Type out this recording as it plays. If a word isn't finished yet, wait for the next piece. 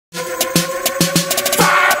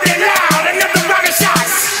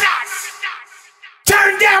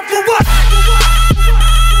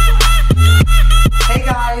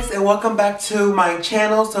welcome back to my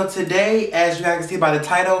channel. So today, as you guys can see by the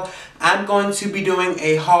title, I'm going to be doing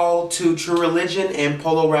a haul to True Religion and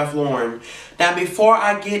Polo Ralph Lauren. Now before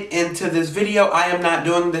I get into this video, I am not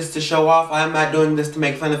doing this to show off. I am not doing this to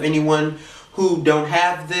make fun of anyone who don't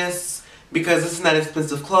have this, because this is not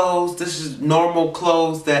expensive clothes. This is normal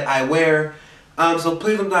clothes that I wear. So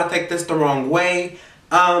please do not take this the wrong way.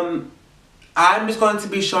 I'm just going to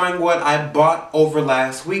be showing what I bought over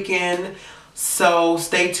last weekend. So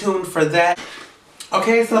stay tuned for that.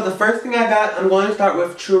 Okay, so the first thing I got, I'm going to start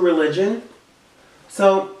with True Religion.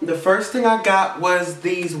 So the first thing I got was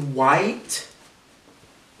these white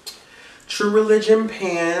True Religion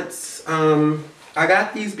pants. I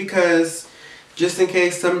got these because just in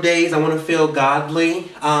case some days I want to feel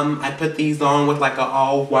godly, I put these on with like an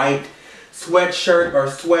all white sweatshirt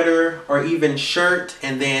or sweater or even shirt,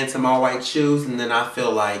 and then some all white shoes, and then I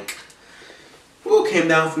feel like who came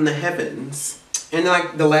down from the heavens. And then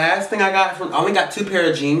like the last thing I got I only got 2 pair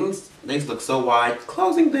of jeans. These look so wide.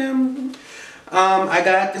 Closing them. I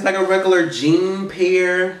got just like a regular jean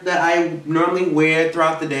pair that I normally wear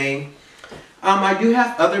throughout the day. I do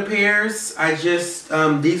have other pairs. I just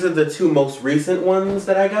these are the 2 most recent ones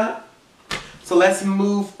that I got. So let's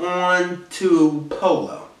move on to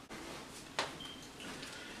Polo.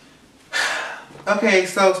 Okay,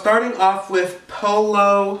 so starting off with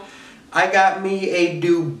Polo, I got me a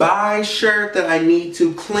Dubai shirt that I need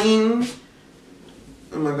to clean.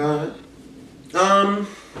 Oh my god.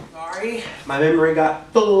 Sorry, my memory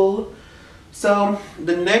got full. So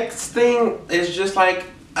the next thing is just like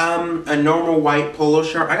a normal white polo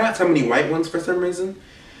shirt. I got so many white ones for some reason.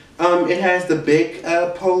 It has the big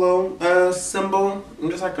polo symbol.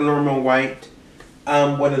 Just like a normal white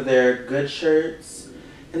one of their good shirts.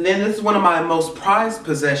 And then this is one of my most prized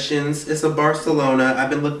possessions. It's a Barcelona. I've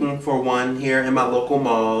been looking for one here in my local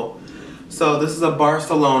mall. So this is a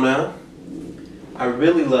Barcelona. I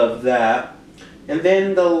really love that. And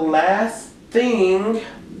then the last thing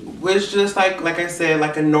was just like I said,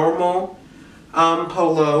 like a normal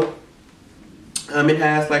polo. It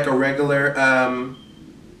has like a regular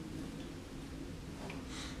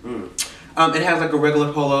it has like a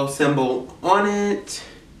regular polo symbol on it.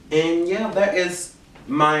 And yeah, that is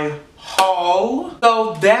my haul.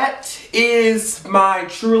 So that is my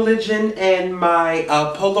True Religion and my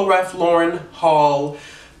Polo Ralph Lauren haul.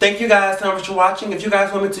 Thank you guys so much for watching. If you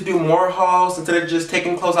guys want me to do more hauls instead of just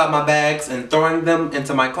taking clothes out of my bags and throwing them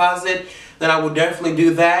into my closet, then I will definitely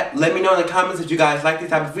do that. Let me know in the comments if you guys like these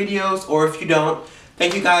type of videos, or if you don't.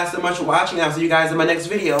 Thank you guys so much for watching. I'll see you guys in my next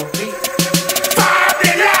video. Peace.